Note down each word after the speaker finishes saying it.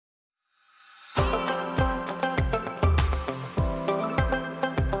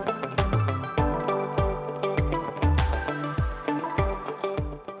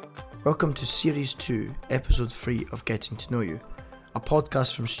Welcome to Series 2, Episode 3 of Getting to Know You, a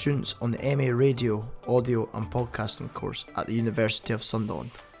podcast from students on the MA Radio, Audio and Podcasting course at the University of Sunderland.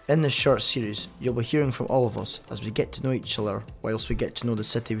 In this short series, you'll be hearing from all of us as we get to know each other whilst we get to know the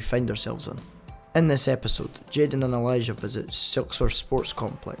city we find ourselves in. In this episode, Jayden and Elijah visit Silksworth Sports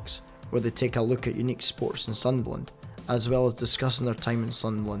Complex, where they take a look at unique sports in Sunderland, as well as discussing their time in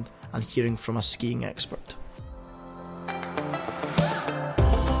Sunderland and hearing from a skiing expert.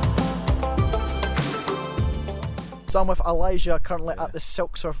 So I'm with Elijah, currently at the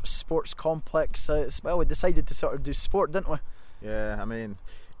Silksworth Sports Complex. We decided to sort of do sport, didn't we? Yeah, I mean,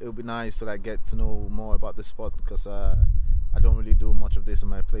 it would be nice to get to know more about the sport because I don't really do much of this in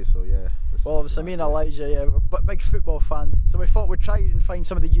my place, so yeah. Obviously me and Elijah, we're big football fans, so we thought we'd try and find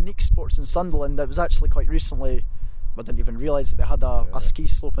some of the unique sports in Sunderland. That was actually quite recently, I didn't even realise that they had a ski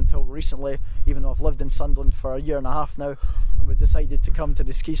slope until recently, even though I've lived in Sunderland for a year and a half now, and we decided to come to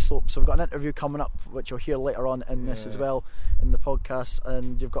the ski slope. So we've got an interview coming up, which you'll hear later on in this as well, in the podcast,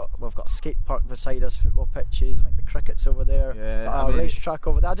 and we've got a skate park beside us, football pitches, I think the cricket's over there, got a racetrack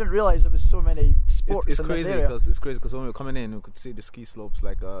over there. I didn't realise there was so many sports in this area. It's crazy because when we were coming in, we could see the ski slopes,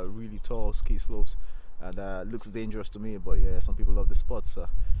 really tall ski slopes, and it looks dangerous to me, but yeah, some people love the spot, so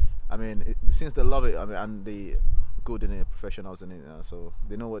I mean, since they love it, I mean, and they good in it, professionals in it, so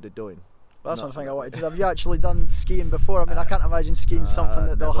they know what they're doing. Well, that's one thing I wanted to do. Have you actually done skiing before? I mean, I can't imagine skiing something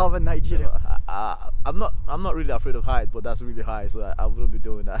that they'll have in Nigeria. I'm not really afraid of height, but that's really high, so I wouldn't be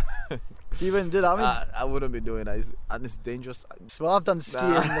doing that. You wouldn't do that? I mean, I wouldn't be doing that, and it's dangerous. Well, I've done skiing,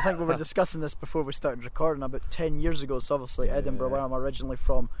 and I think we were discussing this before we started recording about 10 years ago. So obviously Edinburgh, where I'm originally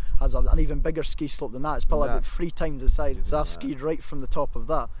from, has an even bigger ski slope than that. It's probably about 3 times the size. So I've skied right from the top of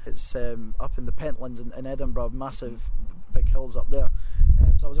that. It's up in the Pentlands in Edinburgh, massive big hills up there.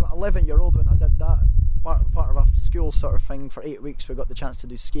 So I was about 11-year-old when I did that. Part of a school sort of thing for 8 weeks. We got the chance to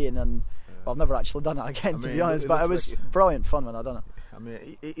do skiing, and I've never actually done it again, to be honest. But it was brilliant fun when I done it. I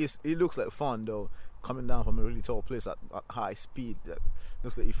mean, it looks like fun though, coming down from a really tall place at high speed.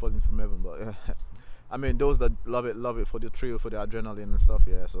 Looks like you're falling from heaven. But I mean, those that love it for the thrill, for the adrenaline and stuff.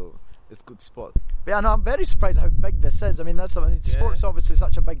 Yeah, so it's a good spot. But yeah, no, I'm very surprised how big this is. I mean, sports obviously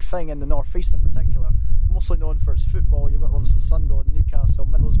such a big thing in the North East in particular. Mostly known for its football. You've got obviously Sunderland, Newcastle,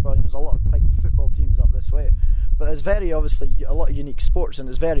 Middlesbrough. There's a lot of big football teams up this way, but there's very obviously a lot of unique sports, and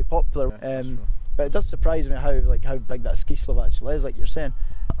it's very popular. But it does surprise me how big that ski slope actually is, like you're saying.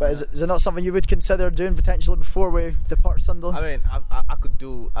 But is it not something you would consider doing potentially before we depart Sunderland? I mean, I could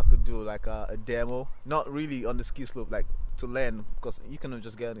do like a demo, not really on the ski slope, like to learn, because you cannot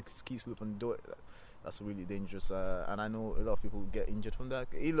just get on a ski slope and do it. That's really dangerous, and I know a lot of people get injured from that.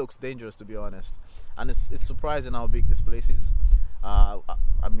 It looks dangerous, to be honest, and it's surprising how big this place is. I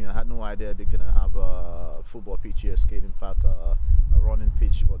mean, I had no idea they're gonna have a football pitch here, skating park, a running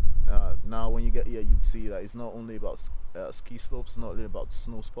pitch. But now when you get here, you'd see that it's not only about ski slopes, not only about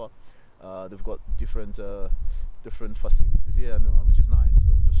snow sport. They've got different facilities here, which is nice. So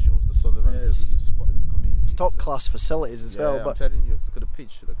it just shows the Sunderland is a spot in the community. It's top class facilities as well. Yeah, but I'm telling you, look at the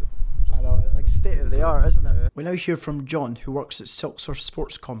pitch. I know, it's like state of the art, isn't it? We now hear from John, who works at Silksworth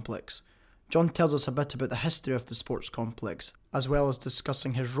Sports Complex. John tells us a bit about the history of the sports complex, as well as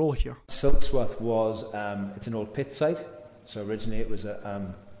discussing his role here. Silksworth was, it's an old pit site. So originally it was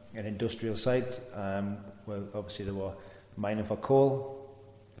an industrial site, where obviously they were mining for coal.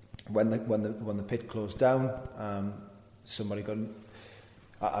 When the pit closed down, somebody got,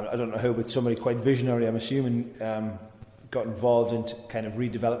 I don't know who, but somebody quite visionary, I'm assuming, got involved in kind of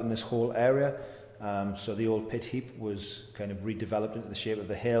redeveloping this whole area. So the old pit heap was kind of redeveloped into the shape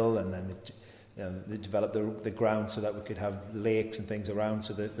of a hill, and then they developed the ground so that we could have lakes and things around.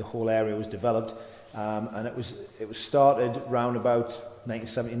 So the whole area was developed, and it was started round about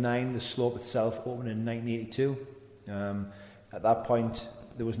 1979. The slope itself opened in 1982. At that point,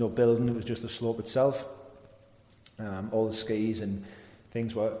 there was no building; it was just the slope itself. All the skis and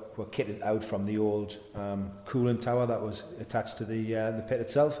things were kitted out from the old cooling tower that was attached to the pit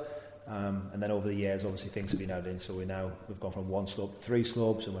itself. And then over the years, obviously, things have been added in. So we've gone from 1 slope to 3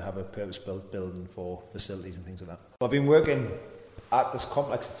 slopes, and we have a purpose-built building for facilities and things like that. I've been working at this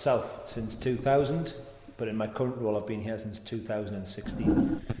complex itself since 2000, but in my current role, I've been here since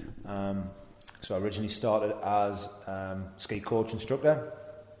 2016. So I originally started as ski coach instructor.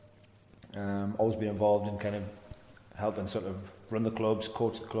 Always been involved in kind of helping sort of run the clubs,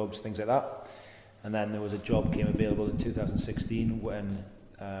 coach the clubs, things like that. And then there was a job came available in 2016 when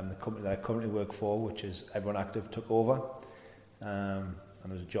the company that I currently work for, which is Everyone Active, took over. And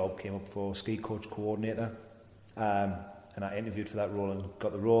there was a job came up for ski coach coordinator. And I interviewed for that role and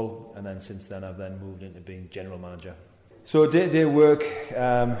got the role. And then since then, I've then moved into being general manager. So day-to-day work,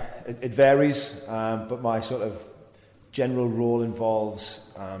 it varies, but my sort of general role involves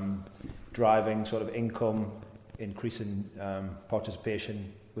driving sort of income, increasing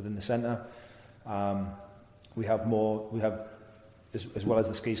participation within the centre. We have, as well as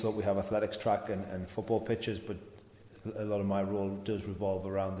the ski slope, we have athletics track and football pitches, but a lot of my role does revolve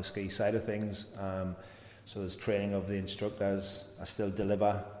around the ski side of things. So there's training of the instructors. I still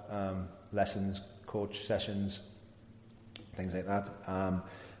deliver lessons, coach sessions, things like that.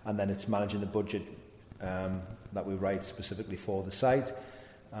 And then it's managing the budget that we write specifically for the site.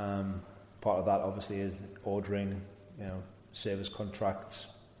 Part of that obviously is ordering, service contracts,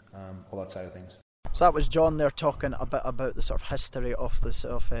 all that side of things. So that was John there talking a bit about the sort of history of the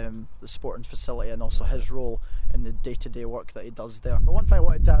sporting facility and also his role in the day-to-day work that he does there. But one thing I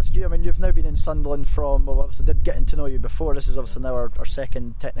wanted to ask you, I mean, you've now been in Sunderland from, well, obviously did getting to know you before, this is obviously now our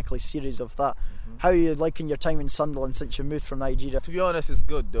second technically series of that. How are you liking your time in Sunderland since you moved from Nigeria? To be honest, it's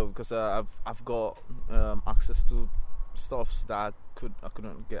good though, because I've got access to stuffs that I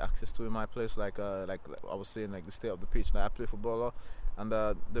couldn't get access to in my place, like I was saying, like the state of the pitch. Like I play footballer, and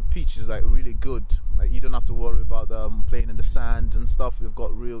the pitch is like really good. Like you don't have to worry about playing in the sand and stuff. We've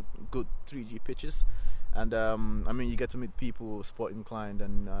got real good 3G pitches, and I mean you get to meet people sport inclined,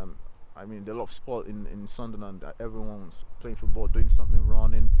 and I mean they love sport in Sunderland. Everyone's playing football, doing something,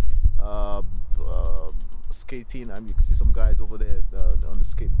 running, skating, and you can see some guys over there on the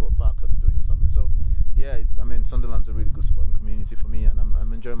skateboard park doing something. So yeah, I mean Sunderland's a really good sporting community for me, and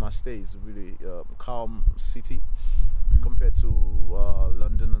I'm enjoying my stay. It's a really calm city compared to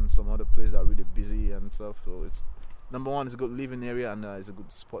London and some other places that are really busy and stuff. So it's number one, it's a good living area, and it's a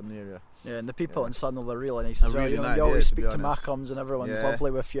good sporting area. Yeah, and the people in Sunderland are really nice as well. Really nice, you always speak to honest. Maccoms and everyone's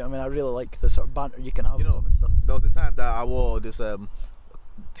lovely with you. I mean, I really like the sort of banter you can have with them and stuff. There was a time that I wore this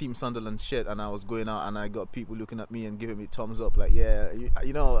Team Sunderland shirt, and I was going out and I got people looking at me and giving me thumbs up, like it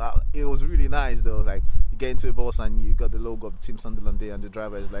was really nice though. Like you get into a bus and you got the logo of Team Sunderland there, and the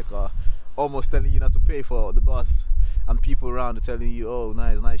driver is like almost telling you not to pay for the bus, and people around are telling you, oh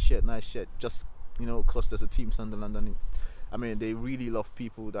nice shirt, just because there's a Team Sunderland. And I mean they really love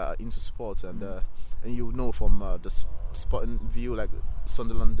people that are into sports, and you know from the sporting view, like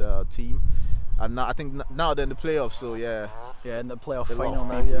Sunderland team. And now, I think now they're in the playoffs, so yeah, in the playoff they final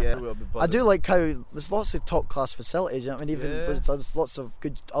now. We'll be I do like how there's lots of top class facilities. I mean, even there's lots of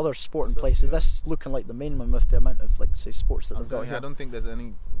good other sporting places. This looking like the main one with the amount of sports that they've got here. I don't think there's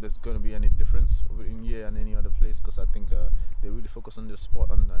going to be any difference in here and any other place, because I think they really focus on the sport,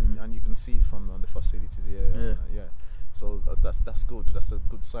 and you can see it from the facilities here. So that's good. That's a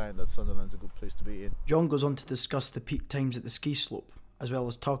good sign that Sunderland's a good place to be in. John goes on to discuss the peak times at the ski slope, as well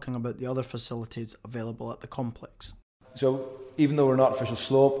as talking about the other facilities available at the complex. So even though we're not official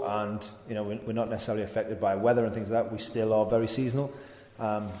slope, and we're not necessarily affected by weather and things like that, we still are very seasonal.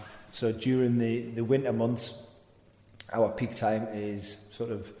 So during the winter months, our peak time is sort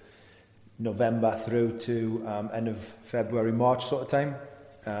of November through to end of February, March sort of time,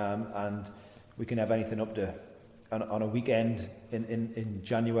 and we can have anything up to on a weekend in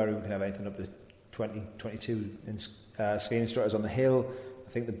January. We can have anything up to 20, 22 skiing instructors on the hill. I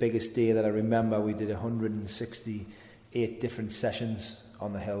think the biggest day that I remember, we did 168 different sessions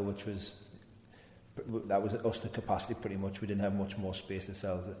on the hill, that was us to capacity pretty much. We didn't have much more space to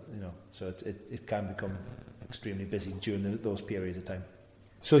sell, so it can become extremely busy during those periods of time.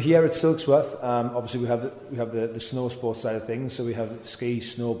 So here at Silksworth, obviously we have the snow sports side of things. So we have ski,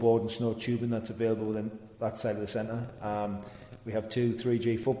 snowboard and snow tubing that's available within that side of the centre. We have 2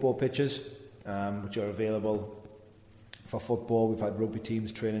 3G football pitches, which are available for football. We've had rugby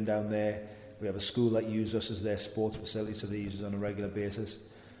teams training down there. We have a school that use us as their sports facility, so they use us on a regular basis.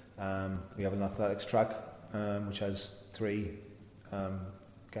 We have an athletics track, which has 3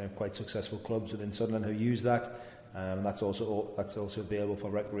 kind of quite successful clubs within Sunderland who use that, and that's also available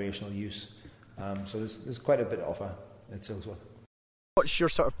for recreational use. So there's quite a bit to offer at Silksworth. What's your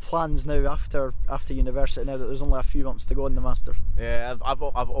sort of plans now after university? Now that there's only a few months to go in the Master. Yeah, I've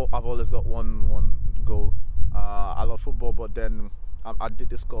always got one goal. I love football, but then I did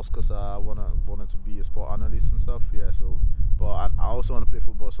this course because I wanted to be a sport analyst and stuff. Yeah, so but I also want to play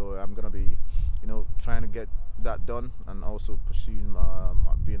football, so I'm gonna be, trying to get that done and also pursuing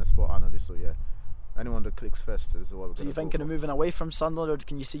being a sport analyst. So yeah, anyone that clicks first is what we're gonna. So you thinking of moving away from Sunderland, or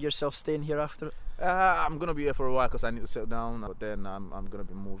can you see yourself staying here after it? I'm gonna be here for a while because I need to settle down. But then I'm gonna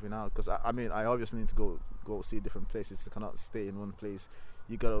be moving out because I obviously need to go see different places. You cannot stay in one place.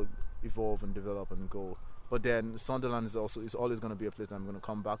 You gotta evolve and develop and go. But then Sunderland is always going to be a place that I'm going to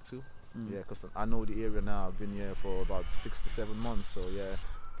come back to. Yeah, because I know the area now. I've been here for about 6 to 7 months. So yeah,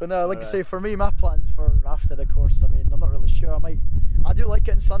 But no, like I say, for me, my plans for after the course, I mean, I'm not really sure. I do like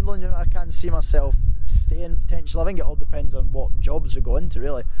it in Sunderland, you know, I can see myself staying potentially. I think it all depends on what jobs we go into,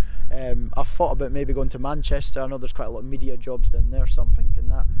 really. I've thought about maybe going to Manchester. I know there's quite a lot of media jobs down there, so I'm thinking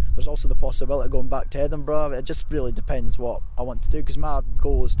that. There's also the possibility of going back to Edinburgh. It just really depends what I want to do, because my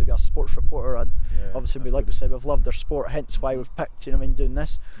goal is to be a sports reporter. Obviously, like we said, we've loved our sport, hence why we've picked, you know what I mean, doing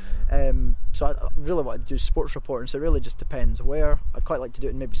this. So I really want to do sports reporting, so it really just depends where. I'd quite like to do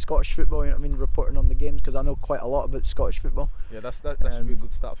it in maybe Scottish football, you know what I mean, reporting on the games, because I know quite a lot about Scottish football. Yeah, that should be a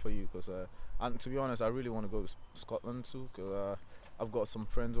good start for you, because and to be honest, I really want to go to Scotland too, because I've got some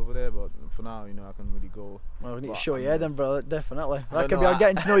friends over there, but for now, you know, I can really go. Well, we need to show you Edinburgh, definitely. That could be our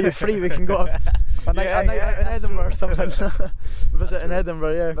getting to know you free. We can go a night out in Edinburgh or something. Visit in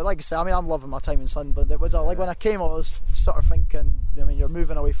Edinburgh, yeah. But like I say, I mean, I'm loving my time in Sunderland. It was like when I came, I was sort of thinking, I mean, you're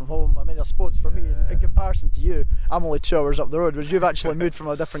moving away from home. I mean, I suppose for me, in comparison to you, I'm only 2 hours up the road, whereas you've actually moved from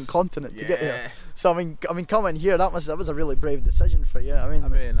a different continent to get here. So I mean, coming here, that was a really brave decision for you. I mean,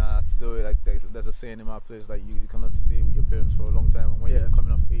 to do it, like there's a saying in my place, like you cannot stay with your parents for a long time, and when you're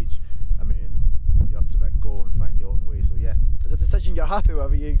coming of age, I mean, you have to like go and find your own way. So yeah, is it a decision you're happy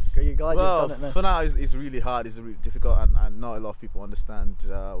with? Are you glad you've done it now? For now, it's really hard. It's really difficult, and not a lot of people understand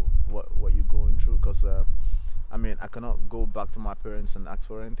what you're going through, because I mean, I cannot go back to my parents and ask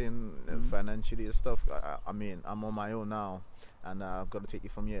for anything financially and stuff. I mean, I'm on my own now, and I've got to take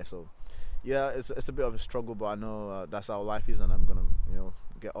it from here. So yeah, it's a bit of a struggle, but I know that's how life is, and I'm gonna, you know,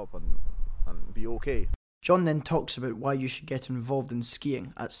 get up and be okay. John then talks about why you should get involved in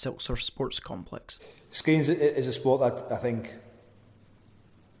skiing at Silksor Sports Complex. Skiing is a sport that I think,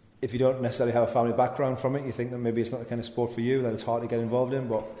 if you don't necessarily have a family background from it, you think that maybe it's not the kind of sport for you, that it's hard to get involved in,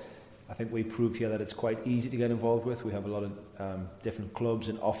 but I think we proved here that it's quite easy to get involved with. We have a lot of different clubs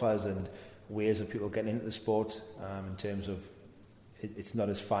and offers and ways of people getting into the sport, in terms of it's not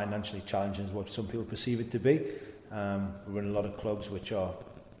as financially challenging as what some people perceive it to be. We run a lot of clubs which are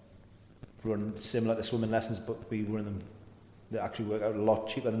run similar to swimming lessons, but we run them, they actually work out a lot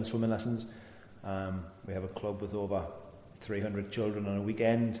cheaper than the swimming lessons. We have a club with over 300 children on a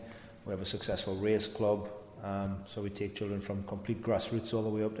weekend. We have a successful race club, so we take children from complete grassroots all the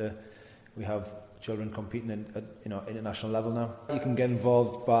way up to, we have children competing at international level now. You can get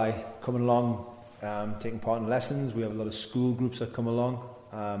involved by coming along, taking part in lessons. We have a lot of school groups that come along.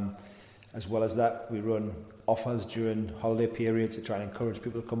 As well as that, we run offers during holiday periods to try and encourage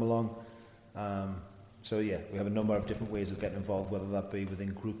people to come along. So yeah, we have a number of different ways of getting involved, whether that be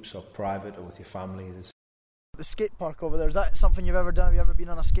within groups or private or with your family. The skate park over there, is that something you've ever done? Have you ever been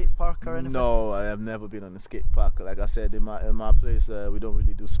on a skate park or anything? No, I have never been on a skate park. Like I said, in my place, we don't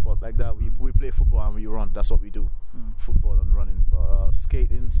really do sport like that. We play football and we run. That's what we do, football and running. But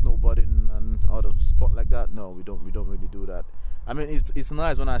skating, snowboarding, and other sport like that, no, we don't really do that. I mean, it's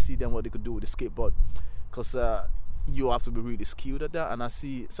nice when I see them what they could do with the skateboard, because you have to be really skilled at that. And I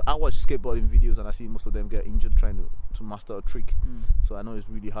watch skateboarding videos and I see most of them get injured trying to master a trick. So I know it's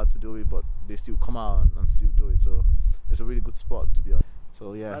really hard to do it, but they still come out and still do it. So it's a really good sport, to be honest.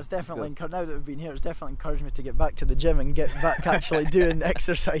 So yeah, that's definitely now that we've been here, it's definitely encouraged me to get back to the gym and get back actually doing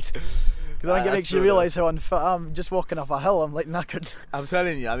exercise. Because I think it makes you realise how unfit I am. Just walking up a hill, I'm like knackered. I'm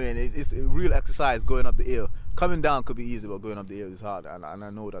telling you, I mean, it's a real exercise going up the hill. Coming down could be easy, but going up the hill is hard. And I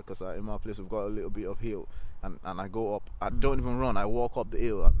know that, because in my place we've got a little bit of hill, and I go up. I don't even run. I walk up the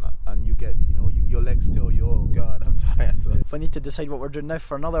hill, and you get, your legs tell you, oh God, I'm tired. So. If I need to decide what we're doing now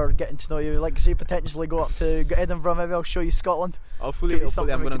for another getting to know you, like say potentially go up to Edinburgh, maybe I'll show you Scotland. Hopefully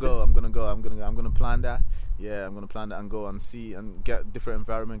I'm gonna go. I'm gonna plan that. Yeah, I'm gonna plan that and go and see and get different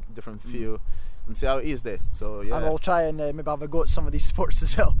environment, different feel, and see how it is there. So yeah, and we'll try and maybe have a go at some of these sports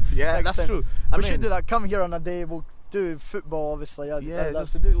as well. Yeah, that's true. We should do that. Come here on a day. We'll do football, obviously.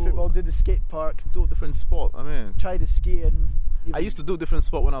 Just do football. Do the skate park. Do a different sport. I mean, try the skiing. I used to do different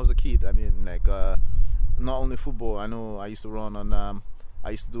sport when I was a kid. I mean, like not only football. I know I used to run on. I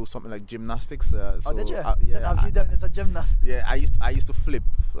used to do something like gymnastics. Oh, did you? Yeah. Have you done as a gymnast? Yeah, I used to flip,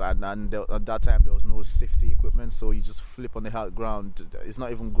 and at that time there was no safety equipment, so you just flip on the hard ground. It's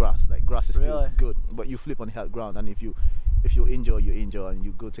not even grass. Like grass is still good, but you flip on the hard ground, and if you injure, you injure, and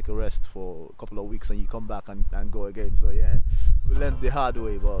you go take a rest for a couple of weeks, and you come back and go again. So yeah, we learned the hard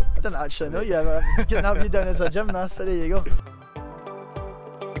way. But I didn't actually know you. I couldn't have you done as a gymnast, but there you go.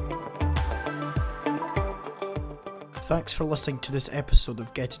 Thanks for listening to this episode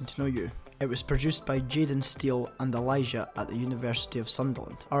of Getting to Know You. It was produced by Jaden Steele and Elijah at the University of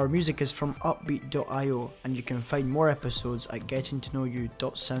Sunderland. Our music is from upbeat.io, and you can find more episodes at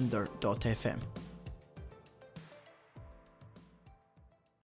gettingtoknowyou.sounder.fm.